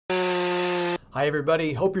Hi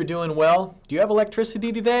everybody, hope you're doing well. Do you have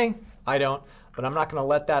electricity today? I don't, but I'm not going to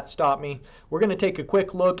let that stop me. We're going to take a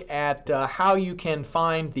quick look at how you can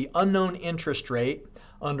find the unknown interest rate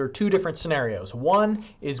under two different scenarios. One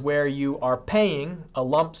is where you are paying a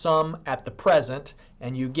lump sum at the present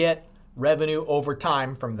and you get revenue over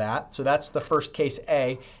time from that. So that's the first case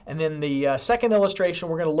A. And then the second illustration,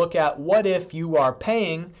 we're going to look at what if you are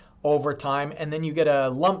paying over time and then you get a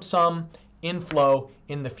lump sum inflow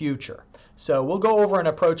in the future. So we'll go over an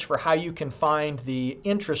approach for how you can find the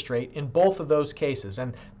interest rate in both of those cases.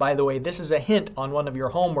 And by the way, this is a hint on one of your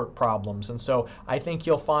homework problems. And so I think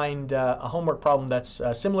you'll find a homework problem that's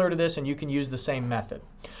similar to this and you can use the same method.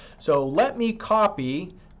 So let me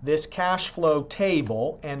copy this cash flow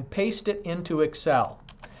table and paste it into Excel.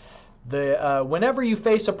 Whenever you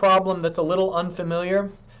face a problem that's a little unfamiliar,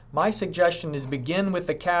 my suggestion is begin with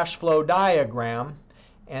the cash flow diagram,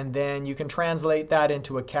 and then you can translate that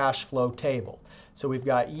into a cash flow table. So we've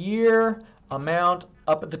got year, amount,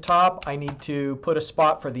 up at the top. I need to put a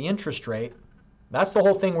spot for the interest rate. That's the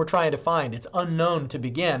whole thing we're trying to find. It's unknown to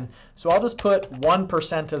begin. So I'll just put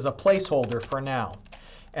 1% as a placeholder for now.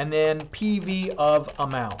 And then PV of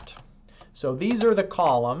amount. So these are the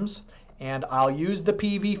columns, and I'll use the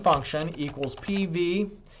PV function equals PV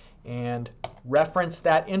and reference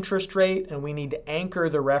that interest rate, and we need to anchor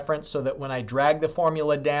the reference so that when I drag the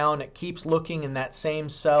formula down, it keeps looking in that same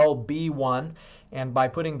cell B1, and by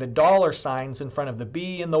putting the dollar signs in front of the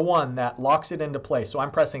B and the 1, that locks it into place. So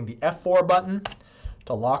I'm pressing the F4 button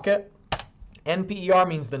to lock it. NPER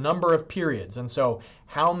means the number of periods, and so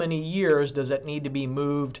how many years does it need to be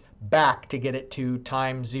moved back to get it to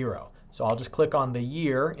time 0? So I'll just click on the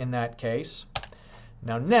year in that case.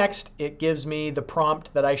 Now next, it gives me the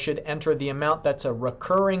prompt that I should enter the amount that's a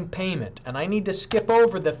recurring payment. And I need to skip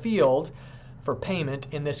over the field for payment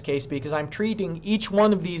in this case because I'm treating each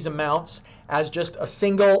one of these amounts as just a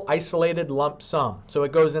single isolated lump sum. So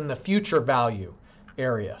it goes in the future value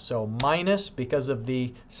area. So minus, because of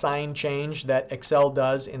the sign change that Excel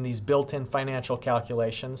does in these built-in financial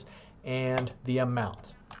calculations, and the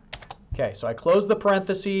amount. Okay, so I close the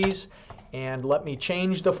parentheses. And let me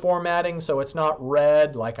change the formatting so it's not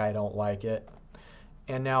red like I don't like it.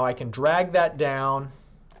 And now I can drag that down.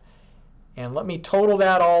 And let me total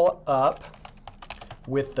that all up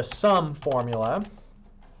with the sum formula.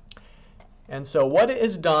 And so what it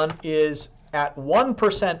has done is at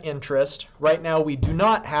 1% interest, right now we do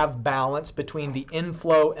not have balance between the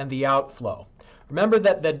inflow and the outflow. Remember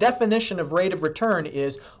that the definition of rate of return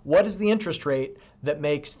is what is the interest rate that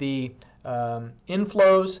makes the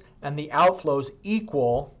inflows and the outflows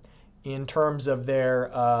equal in terms of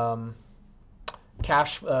their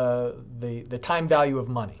cash, the time value of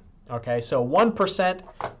money. Okay, so 1%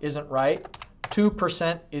 isn't right,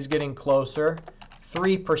 2% is getting closer,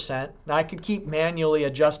 3%. Now I could keep manually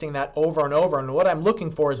adjusting that over and over, and what I'm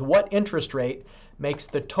looking for is what interest rate makes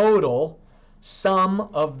the total sum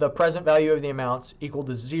of the present value of the amounts equal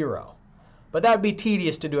to 0. But that would be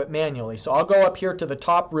tedious to do it manually. So I'll go up here to the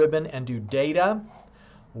top ribbon and do Data,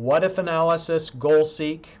 What If Analysis, Goal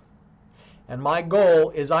Seek. And my goal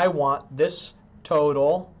is I want this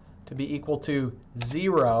total to be equal to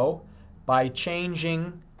 0 by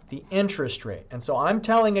changing the interest rate. And so I'm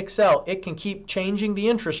telling Excel it can keep changing the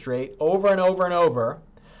interest rate over and over and over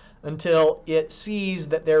until it sees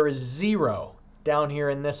that there is 0 down here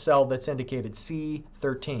in this cell that's indicated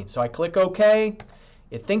C13. So I click OK.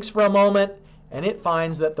 It thinks for a moment, and it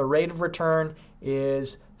finds that the rate of return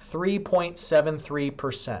is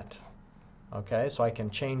 3.73%. Okay, so I can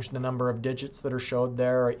change the number of digits that are showed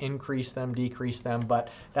there, or increase them, decrease them, but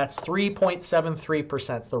that's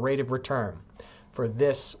 3.73%. It's the rate of return for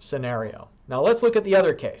this scenario. Now let's look at the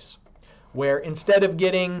other case, where instead of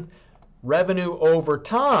getting revenue over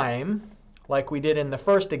time, like we did in the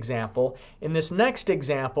first example, in this next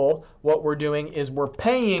example, what we're doing is we're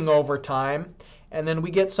paying over time, and then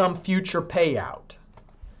we get some future payout.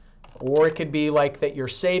 Or it could be like that you're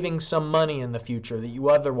saving some money in the future that you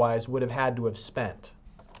otherwise would have had to have spent.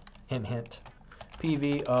 Hint, hint.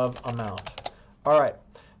 PV of amount. All right,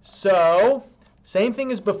 so same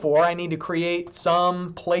thing as before. I need to create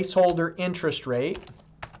some placeholder interest rate.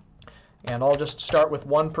 And I'll just start with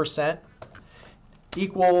 1%.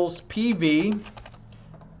 Equals PV.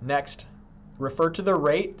 Next, refer to the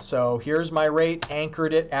rate. So here's my rate,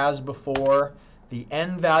 anchored it as before. The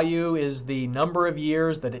N value is the number of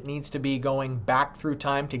years that it needs to be going back through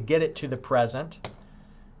time to get it to the present.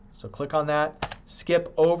 So click on that.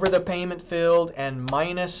 Skip over the payment field and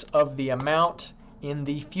minus of the amount in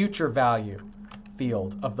the future value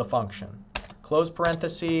field of the function. Close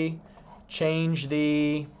parenthesis. Change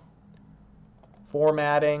the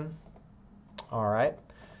formatting. All right.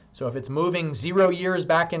 So if it's moving 0 years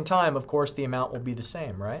back in time, of course, the amount will be the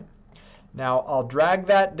same, right? Now, I'll drag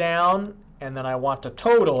that down, and then I want to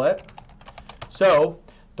total it. So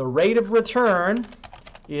the rate of return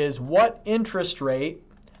is what interest rate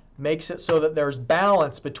makes it so that there's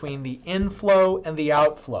balance between the inflow and the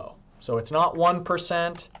outflow. So it's not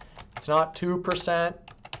 1%, it's not 2%,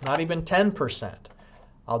 not even 10%.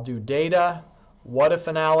 I'll do data, what if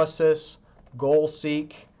analysis, goal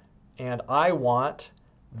seek, and I want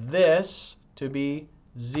this to be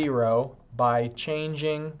 0 by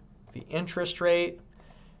changing the interest rate,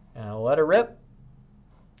 and I'll let it rip.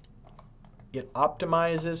 It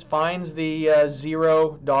optimizes, finds the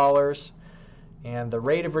 $0, and the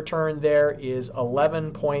rate of return there is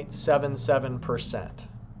 11.77%,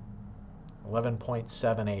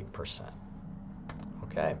 11.78%.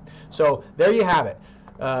 Okay, so there you have it.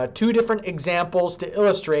 2 different examples to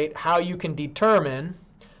illustrate how you can determine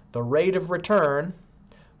the rate of return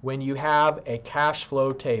when you have a cash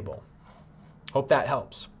flow table. Hope that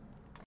helps.